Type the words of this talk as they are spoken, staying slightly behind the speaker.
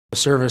A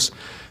service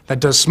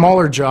that does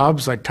smaller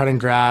jobs like cutting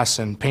grass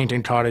and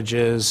painting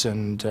cottages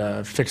and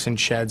fixing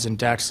sheds and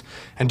decks,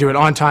 and do it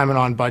on time and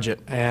on budget.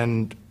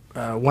 And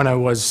when I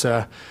was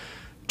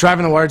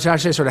driving the water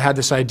taxi, I sort of had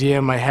this idea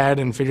in my head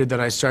and figured that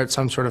I'd start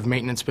some sort of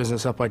maintenance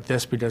business up like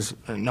this because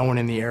no one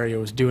in the area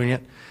was doing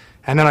it.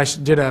 And then I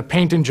did a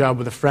painting job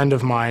with a friend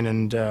of mine,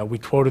 and we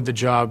quoted the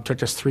job.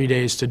 Took us 3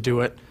 days to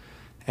do it,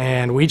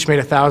 and we each made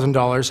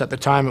 $1,000. At the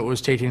time, it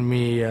was taking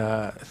me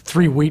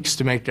 3 weeks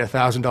to make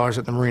 $1,000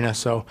 at the marina.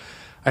 So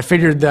I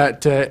figured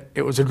that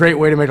it was a great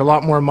way to make a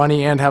lot more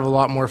money and have a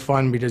lot more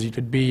fun because you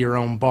could be your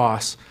own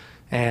boss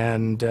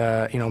and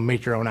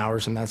make your own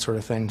hours and that sort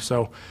of thing.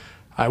 So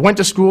I went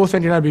to school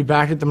thinking I'd be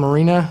back at the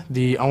marina.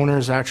 The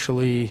owners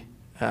actually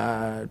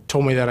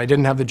told me that I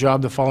didn't have the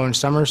job the following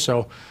summer,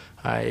 so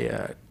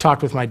I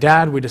talked with my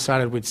dad. We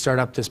decided we'd start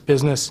up this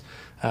business.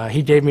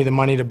 He gave me the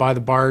money to buy the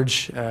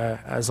barge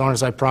as long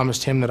as I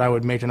promised him that I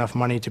would make enough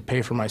money to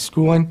pay for my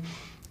schooling.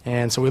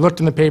 And so we looked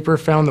in the paper,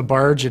 found the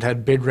barge. It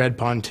had Big Red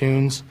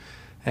pontoons,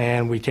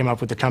 and we came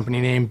up with the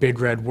company name Big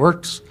Red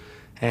Works.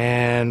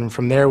 And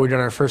from there, we got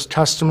our first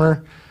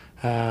customer.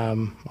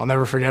 I'll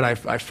never forget,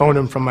 I phoned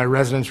him from my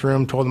residence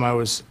room, told him I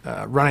was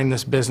running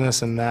this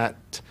business and that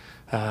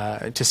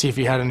to see if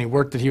he had any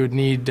work that he would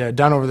need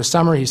done over the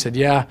summer. He said,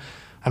 yeah,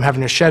 I'm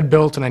having a shed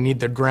built and I need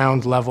the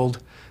ground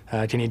leveled.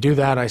 Can you do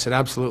that? I said,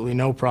 absolutely,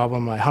 no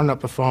problem. I hung up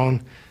the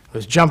phone. I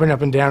was jumping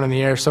up and down in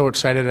the air, so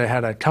excited. I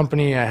had a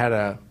company, I had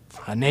a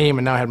name,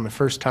 and now I had my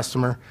first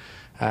customer.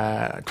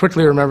 I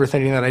quickly remember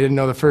thinking that I didn't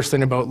know the first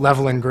thing about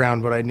leveling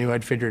ground, but I knew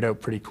I'd figure it out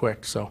pretty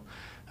quick. So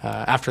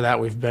after that,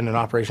 we've been in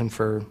operation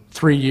for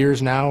 3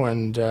 years now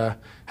and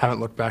haven't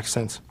looked back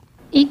since.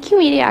 EQ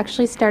Media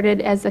actually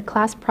started as a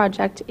class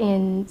project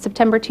in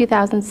September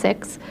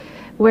 2006,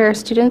 where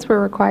students were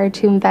required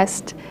to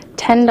invest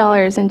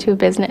 $10 into a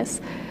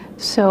business.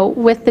 So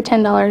with the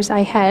 $10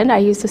 I had, I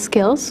used the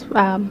skills,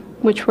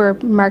 which were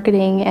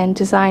marketing and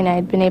design. I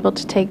had been able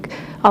to take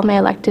all my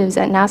electives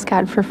at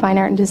NASCAD for fine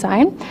art and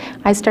design.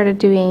 I started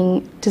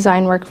doing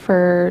design work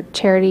for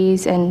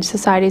charities and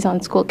societies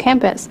on school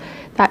campus.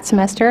 That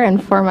semester, in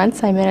 4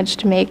 months, I managed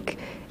to make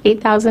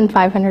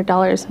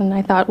 $8,500, and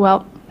I thought,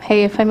 well,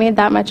 hey, if I made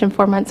that much in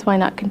 4 months, why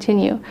not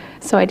continue?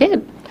 So I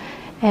did.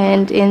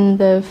 And in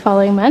the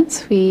following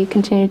months, we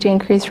continued to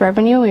increase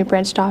revenue. We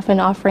branched off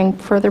in offering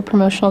further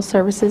promotional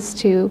services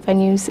to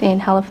venues in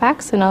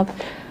Halifax and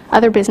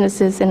other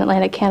businesses in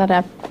Atlantic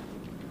Canada.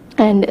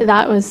 And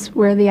that was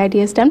where the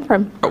idea stemmed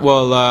from.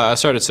 Well, I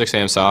started 6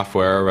 AM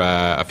Software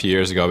a few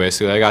years ago,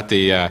 basically. I got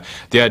the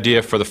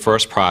idea for the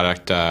first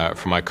product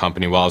for my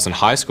company while I was in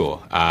high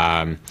school.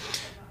 I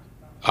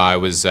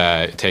was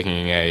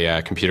taking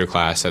a computer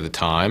class at the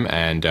time,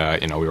 and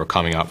we were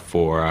coming up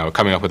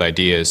with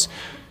ideas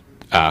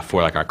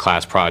for like our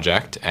class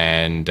project,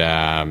 and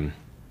our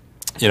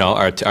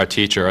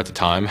teacher at the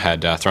time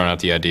had thrown out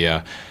the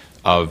idea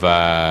of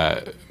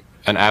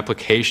an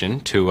application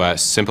to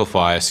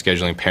simplify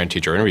scheduling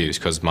parent-teacher interviews,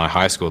 because my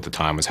high school at the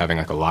time was having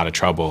like a lot of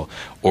trouble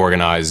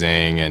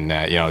organizing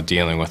and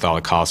dealing with all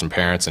the calls from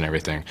parents and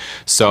everything.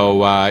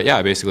 So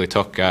I basically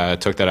took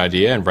that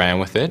idea and ran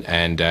with it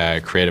and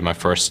created my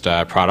first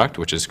product,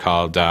 which is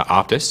called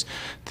Optus,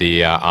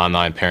 the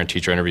online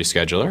parent-teacher interview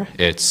scheduler.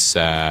 It's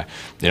a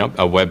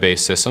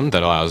web-based system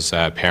that allows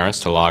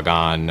parents to log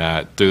on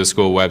through the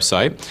school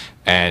website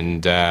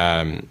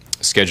and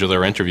schedule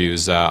their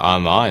interviews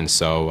online.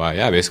 So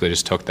I basically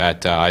just took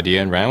that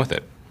idea and ran with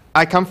it.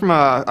 I come from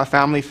a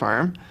family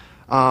farm.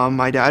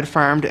 My dad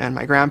farmed and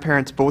my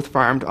grandparents both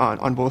farmed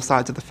on both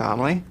sides of the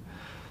family.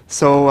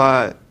 So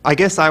I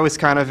guess I was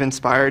kind of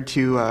inspired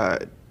to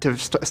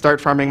start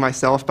farming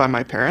myself by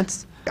my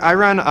parents. I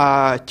run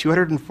a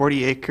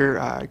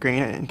 240-acre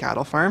grain and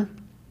cattle farm.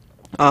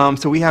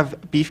 So we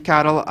have beef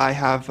cattle. I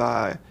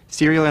have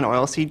cereal and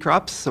oilseed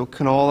crops, so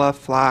canola,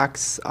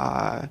 flax,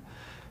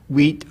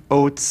 wheat,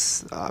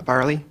 oats,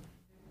 barley.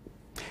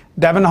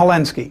 Devin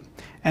Holensky.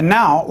 And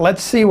now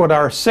let's see what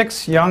our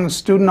 6 young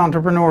student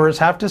entrepreneurs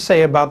have to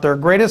say about their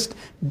greatest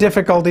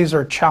difficulties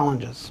or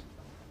challenges.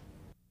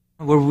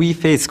 Well, we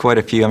faced quite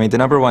a few. I mean, the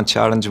number one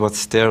challenge was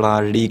still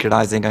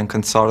legalizing and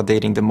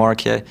consolidating the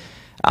market.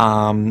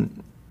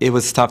 It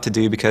was tough to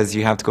do because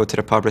you have to go to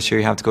the publisher,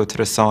 you have to go to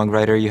the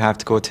songwriter, you have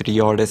to go to the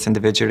artist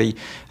individually.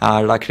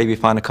 Luckily, we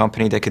found a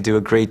company that could do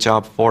a great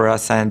job for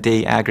us, and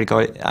they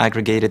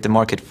aggregated the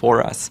market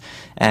for us.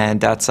 And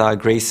that's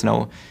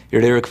Graceno.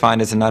 Your Lyric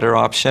Find is another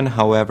option.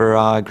 However,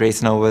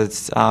 Graceno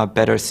was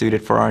better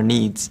suited for our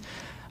needs.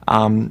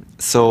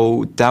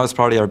 So that was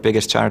probably our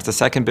biggest challenge. The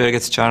second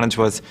biggest challenge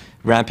was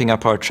ramping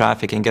up our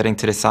traffic and getting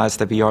to the size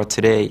that we are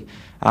today.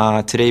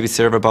 Today we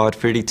serve about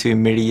 32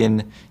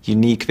 million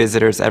unique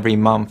visitors every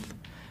month.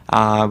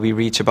 We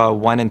reach about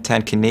 1 in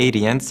 10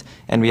 Canadians,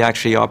 and we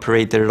actually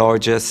operate the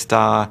largest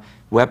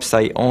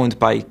website owned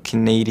by a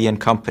Canadian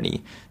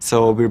company.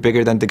 So we're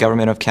bigger than the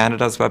Government of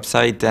Canada's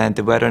website, than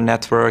the Weather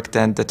Network,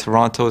 than the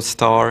Toronto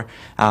Star,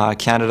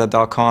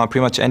 Canada.com.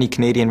 Pretty much any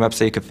Canadian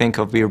website you could think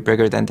of, we're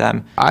bigger than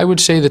them. I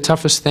would say the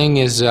toughest thing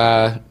is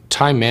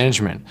time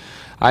management.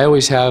 I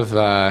always have,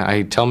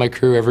 I tell my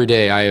crew every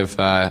day, I have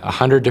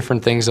 100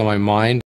 different things on my mind.